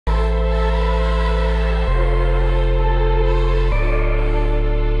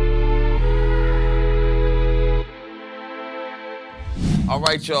All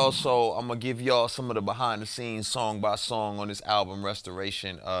right, y'all, so I'm gonna give y'all some of the behind the scenes song by song on this album,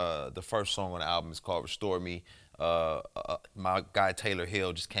 Restoration. The first song on the album is called Restore Me. My guy Taylor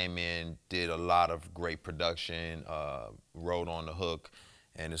Hill just came in, did a lot of great production, wrote on the hook,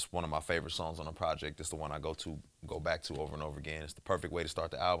 and it's one of my favorite songs on the project. It's the one I go back to over and over again. It's the perfect way to start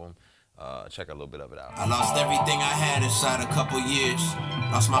the album. Check a little bit of it out. I lost everything I had inside a couple years.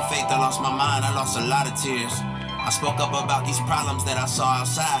 Lost my faith, I lost my mind, I lost a lot of tears. I spoke up about these problems that I saw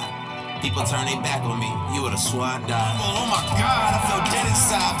outside. People turn their back on me, you would've swore I died. Oh my God, I feel dead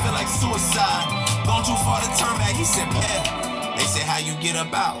inside, I feel like suicide. Gone too far to turn back, he said, yeah. They said, how you get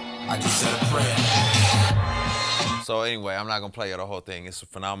up out? I just said a prayer. So anyway, I'm not gonna play the whole thing. It's a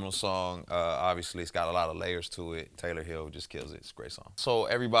phenomenal song. Obviously, it's got a lot of layers to it. Taylor Hill just kills it. It's a great song. So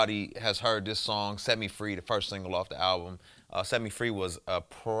everybody has heard this song, Set Me Free, the first single off the album. Set Me Free was a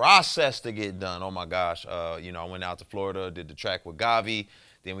process to get done. Oh my gosh. You know, I went out to Florida, did the track with Gavi.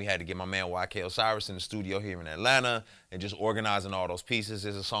 Then we had to get my man YK Osiris in the studio here in Atlanta and just organizing all those pieces.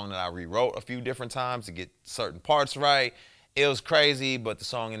 It's a song that I rewrote a few different times to get certain parts right. It was crazy, but the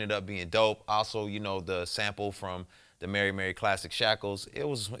song ended up being dope. Also, you know, the sample from the Mary Mary classic Shackles, it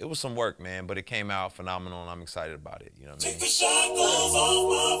was some work, man, but it came out phenomenal and I'm excited about it, you know what I mean? Take the shackles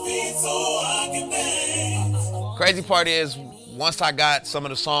off my feet so I can dance. Crazy part is, once I got some of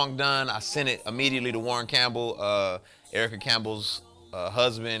the song done, I sent it immediately to Warren Campbell, Erica Campbell's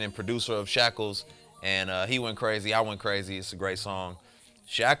husband and producer of Shackles, and he went crazy, I went crazy. It's a great song.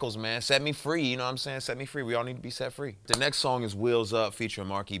 Shackles, man, set me free, you know what I'm saying? Set me free, we all need to be set free. The next song is Wheels Up featuring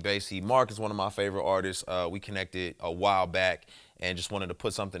Marky Basie. Mark is one of my favorite artists. We connected a while back and just wanted to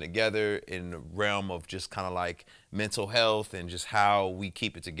put something together in the realm of just kind of like mental health and just how we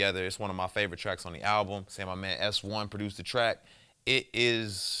keep it together. It's one of my favorite tracks on the album. Say my man S1 produced the track. It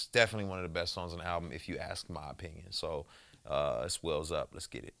is definitely one of the best songs on the album if you ask my opinion. So it's Wheels Up, let's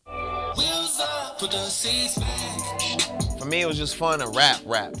get it. Wheels up, put the seats back. For me, it was just fun to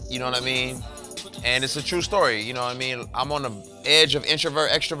rap, you know what I mean? And it's a true story, you know what I mean? I'm on the edge of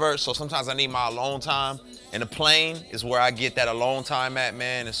introvert, extrovert, so sometimes I need my alone time. And the plane is where I get that alone time at,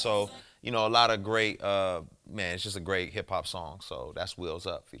 man. And so, you know, a lot of great, man, it's just a great hip hop song. So that's Wheels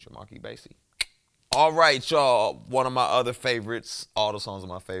Up, featuring Marky Basie. All right, y'all, one of my other favorites, all the songs are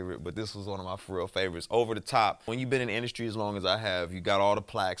my favorite, but this was one of my for real favorites, Over the Top. When you've been in the industry as long as I have, you got all the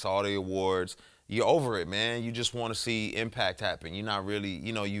plaques, all the awards, you're over it, man. You just want to see impact happen. You're not really,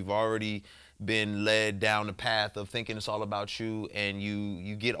 you know, you've already been led down the path of thinking it's all about you, and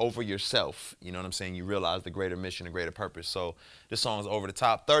you get over yourself, you know what I'm saying? You realize the greater mission, the greater purpose. So this song is Over the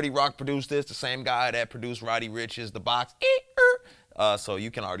Top. 30 Rock produced this, the same guy that produced Roddy Ricch's The Box. So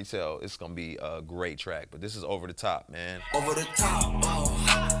you can already tell it's gonna be a great track, but this is Over the Top, man. Over the top,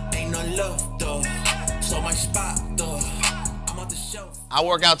 oh, ain't no love though, so much spot though, I'm on the shelf. I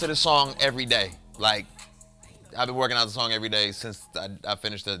work out to this song every day. Like, I've been working out the song every day since I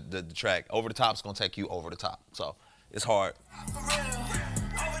finished the track. Over the Top's gonna take you over the top, so it's hard.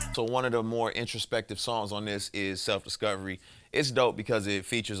 So one of the more introspective songs on this is Self-Discovery. It's dope because it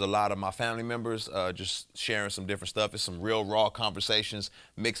features a lot of my family members just sharing some different stuff. It's some real raw conversations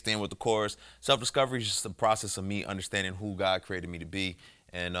mixed in with the chorus. Self-Discovery is just the process of me understanding who God created me to be.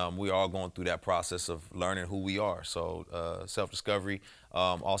 And we're all going through that process of learning who we are. So Self-Discovery,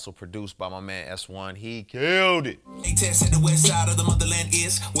 also produced by my man S1. He killed it. They test at the west side of the motherland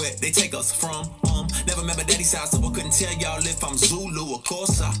is where they take us from. Never remember daddy's side, so I couldn't tell y'all if I'm Zulu or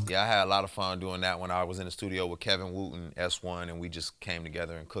Xhosa. Yeah, I had a lot of fun doing that when I was in the studio with Kevin Wooten, S1, and we just came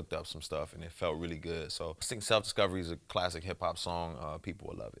together and cooked up some stuff, and it felt really good. So I think Self-Discovery is a classic hip-hop song. People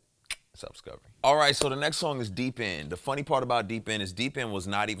will love it. Self-Discovery. All right, so the next song is Deep End. The funny part about Deep End is Deep End was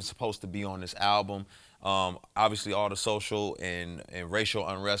not even supposed to be on this album. Obviously, all the social and racial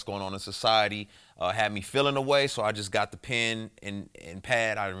unrest going on in society had me feeling away, so I just got the pen and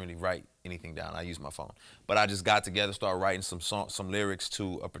pad. I didn't really write anything down. I used my phone. But I just got together, started writing some lyrics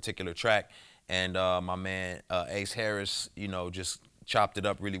to a particular track, and my man Ace Harris, you know, just chopped it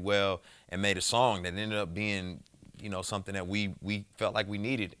up really well and made a song that ended up being, you know, something that we felt like we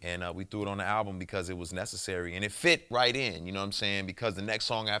needed, and we threw it on the album because it was necessary, and it fit right in, you know what I'm saying? Because the next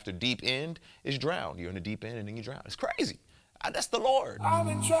song after Deep End is Drown. You're in the deep end and then you drown. It's crazy. That's the Lord. I've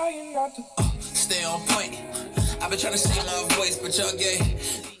been trying not to Stay on point. I've been trying to save my voice, but y'all gay.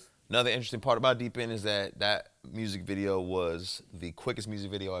 Another interesting part about Deep End is that music video was the quickest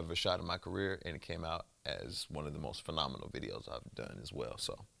music video I ever shot in my career, and it came out as one of the most phenomenal videos I've done as well.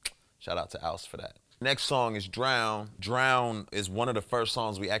 So shout out to Ouse for that. Next song is Drown. Drown is one of the first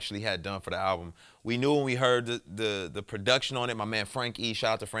songs we actually had done for the album. We knew when we heard the production on it, my man Frank E,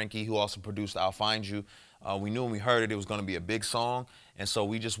 shout out to Frank E, who also produced I'll Find You. We knew when we heard it, it was gonna be a big song. And so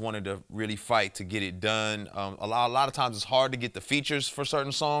we just wanted to really fight to get it done. A lot of times it's hard to get the features for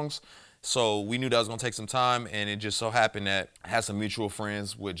certain songs. So we knew that was gonna take some time, and it just so happened that I had some mutual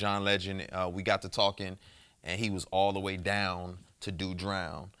friends with John Legend. We got to talking, and he was all the way down to do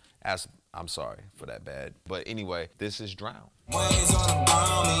Drown. I'm sorry for that bad. But anyway, this is Drown. Waves on the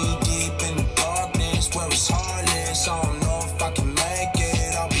ground, me deep in the darkness where it's heartless. I don't know if I can make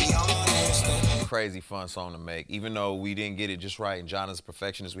it, I'll be honest. Crazy fun song to make. Even though we didn't get it just right, and John is a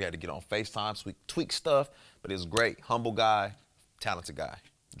perfectionist, we had to get on FaceTime, so we tweak stuff, but it was great. Humble guy, talented guy.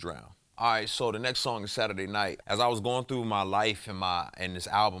 Drown. All right, so the next song is Saturday Night. As I was going through my life and this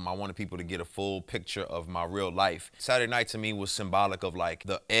album, I wanted people to get a full picture of my real life. Saturday Night to me was symbolic of like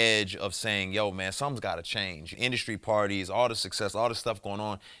the edge of saying, yo, man, something's gotta change. Industry parties, all the success, all the stuff going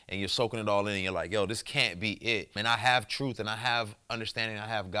on, and you're soaking it all in, and you're like, yo, this can't be it. And I have truth, and I have understanding, I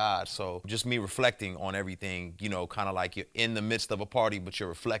have God. So just me reflecting on everything, you know, kind of like you're in the midst of a party, but you're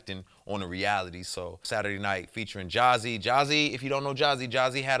reflecting on the reality. So Saturday Night featuring Jazzy. Jazzy, if you don't know Jazzy,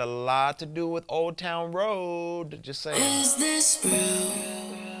 Jazzy had a lot to do with Old Town Road. Just saying. Is this real?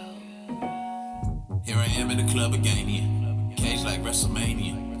 Here I am in the club again, yeah. Cage like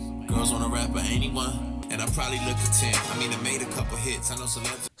WrestleMania. Girls wanna rap, but anyone. And I probably look content. I mean, I made a couple hits. I know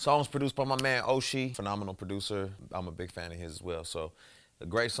celebrities. Songs produced by my man Oshi, phenomenal producer. I'm a big fan of his as well. So a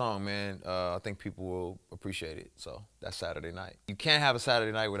great song, man. I think people will appreciate it. So that's Saturday Night. You can't have a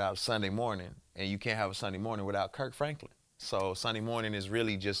Saturday night without Sunday morning, and you can't have a Sunday morning without Kirk Franklin. So Sunday morning is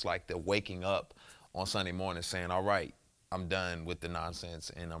really just like the waking up on Sunday morning saying, all right, I'm done with the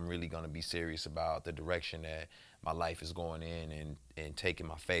nonsense, and I'm really gonna be serious about the direction that my life is going in, and taking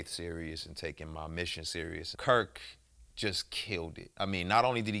my faith serious and taking my mission serious. Kirk just killed it. I mean, not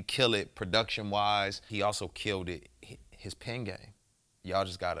only did he kill it production-wise, he also killed it, his pen game. Y'all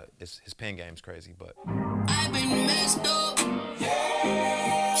just gotta, his pen game's crazy, but. I've been messed up,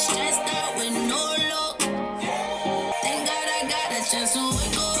 stressed out with no luck. Thank God I got a chance to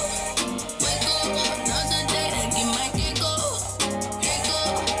wake up, another day to get my kick up.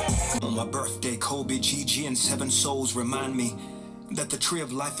 On my birthday, Kobe, Gigi, and 7 souls remind me that the tree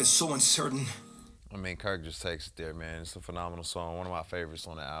of life is so uncertain. I mean, Kirk just takes it there, man. It's a phenomenal song. One of my favorites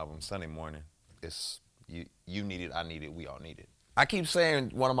on the album, Sunday Morning. It's, you need it, I need it, we all need it. I keep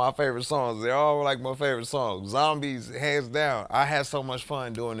saying one of my favorite songs. They're all like my favorite songs. Zombies, hands down. I had so much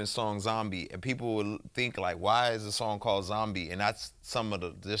fun doing this song, Zombie, and people would think like, why is the song called Zombie? And that's some of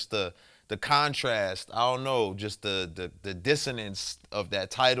the contrast. I don't know, just the dissonance of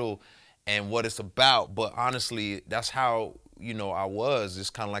that title and what it's about. But honestly, that's how, you know, I was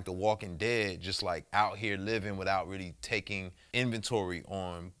just kind of like the Walking Dead, just like out here living without really taking inventory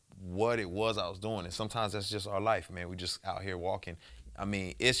on what it was I was doing. And sometimes that's just our life, man. We just out here walking. I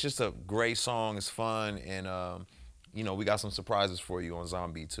mean, it's just a great song. It's fun. And, you know, we got some surprises for you on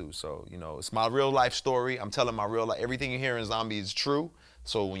Zombie too. So, you know, it's my real life story. I'm telling my real life. Everything you hear in Zombie is true.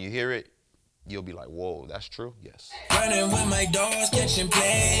 So when you hear it, you'll be like, whoa, that's true? Yes. Running with my dogs, catching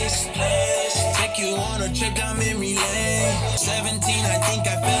plays. Take you on a trip down memory lane. 17, I think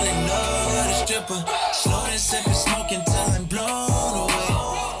I fell in love with a stripper. Snorting, sipping, smoking till I'm blown away.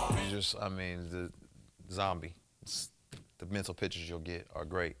 I mean, the Zombie, the mental pictures you'll get are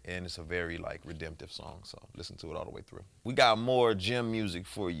great, and it's a very like redemptive song, so listen to it all the way through. We got more gym music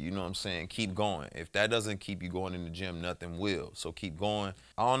for you, you know what I'm saying? Keep going. If that doesn't keep you going in the gym, nothing will, so keep going.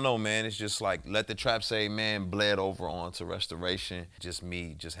 I don't know, man, it's just like, Let the Trap Say, man, bled over onto Restoration. Just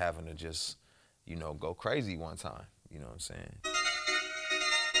me just having to just, you know, go crazy one time, you know what I'm saying?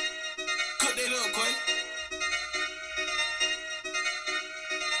 Cook that up, Quay.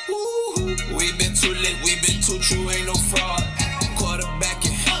 We been too lit, we been too true, ain't no fraud.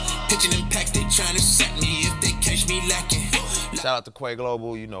 Quarterbacking, pitching in packs, they trying to sack me if they catch me lacking. Shout out to Quay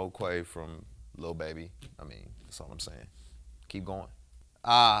Global, you know Quay from Lil Baby. I mean, that's all I'm saying. Keep going.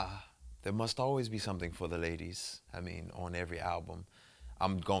 There must always be something for the ladies. I mean, on every album,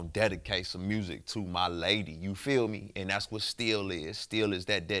 I'm gonna dedicate some music to my lady, you feel me? And that's what Still is. Still is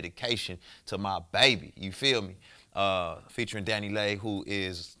that dedication to my baby, you feel me? Featuring Danny Lay, who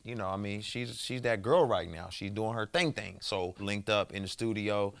is, you know, I mean, she's that girl right now. She's doing her thing. So linked up in the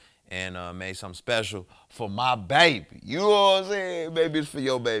studio and made something special for my baby. You know what I'm saying? Maybe it's for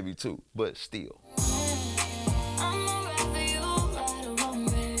your baby too, but still.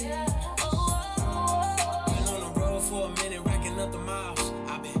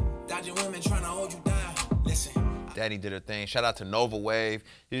 Daddy did her thing. Shout out to Nova Wave.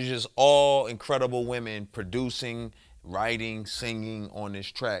 These are just all incredible women producing, writing, singing on this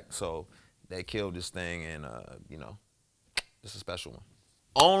track. So they killed this thing, and you know, it's a special one.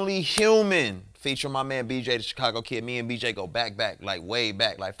 Only Human, featuring my man BJ, the Chicago Kid. Me and BJ go back, like way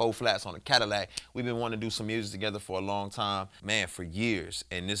back, like 4 flats on a Cadillac. We've been wanting to do some music together for a long time, man, for years.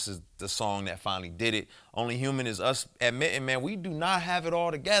 And this is the song that finally did it. Only Human is us admitting, man, we do not have it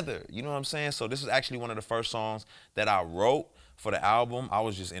all together. You know what I'm saying? So this is actually one of the first songs that I wrote for the album. I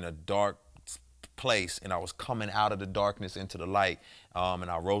was just in a dark place, and I was coming out of the darkness into the light. And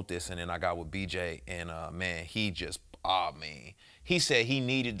I wrote this, and then I got with BJ, and man, he just, man. He said he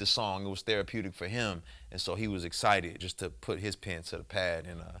needed the song. It was therapeutic for him, and so he was excited just to put his pen to the pad.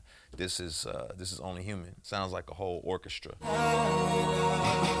 And this is Only Human. Sounds like a whole orchestra.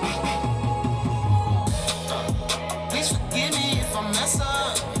 Please forgive me if I mess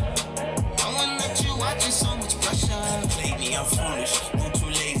up. I wanna let you watch it, so much pressure. Play me, I'm foolish. You too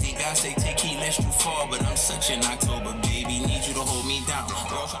lazy. God say take heed lest you fall, but I'm such an October baby. Need you to hold me down.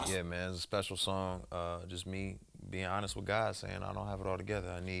 Yeah, man, it's a special song. Just me being honest with God, saying I don't have it all together.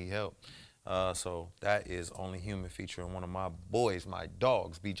 I need help. So that is Only Human, featuring one of my boys, my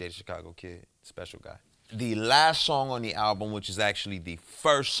dogs, BJ the Chicago Kid, special guy. The last song on the album, which is actually the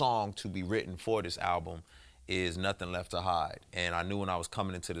first song to be written for this album, is Nothing Left to Hide. And I knew when I was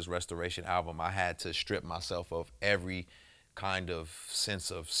coming into this Restoration album, I had to strip myself of every kind of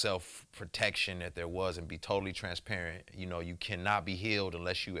sense of self-protection that there was and be totally transparent. You know, you cannot be healed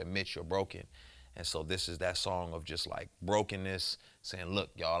unless you admit you're broken. And so this is that song of just like brokenness, saying, look,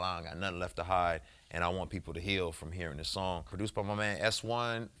 y'all, I ain't got nothing left to hide, and I want people to heal from hearing this song. Produced by my man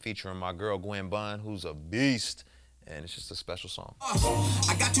S1, featuring my girl Gwen Bunn, who's a beast, and it's just a special song.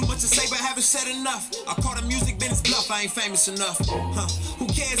 I got too much to say, but haven't said enough. I call the music business bluff, I ain't famous enough. Who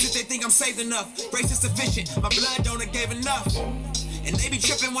cares if they think I'm saved enough? Grace is sufficient, my blood donor gave enough. And they be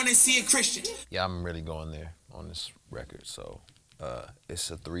tripping when they see a Christian. Yeah, I'm really going there on this record, so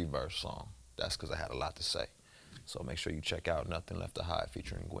it's a 3-verse song. That's because I had a lot to say. So make sure you check out Nothing Left to Hide,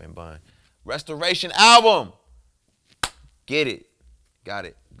 featuring Gwen Bunn. Restoration album. Get it. Got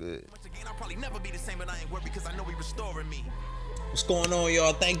it. Good. I'll probably never be the same, but I ain't worried because I know he restoring me. What's going on,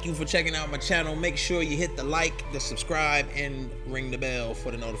 y'all? Thank you for checking out my channel. Make sure you hit the like, the subscribe, and ring the bell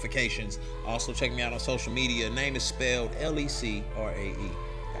for the notifications. Also, check me out on social media. Name is spelled LECRAE.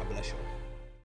 God bless you.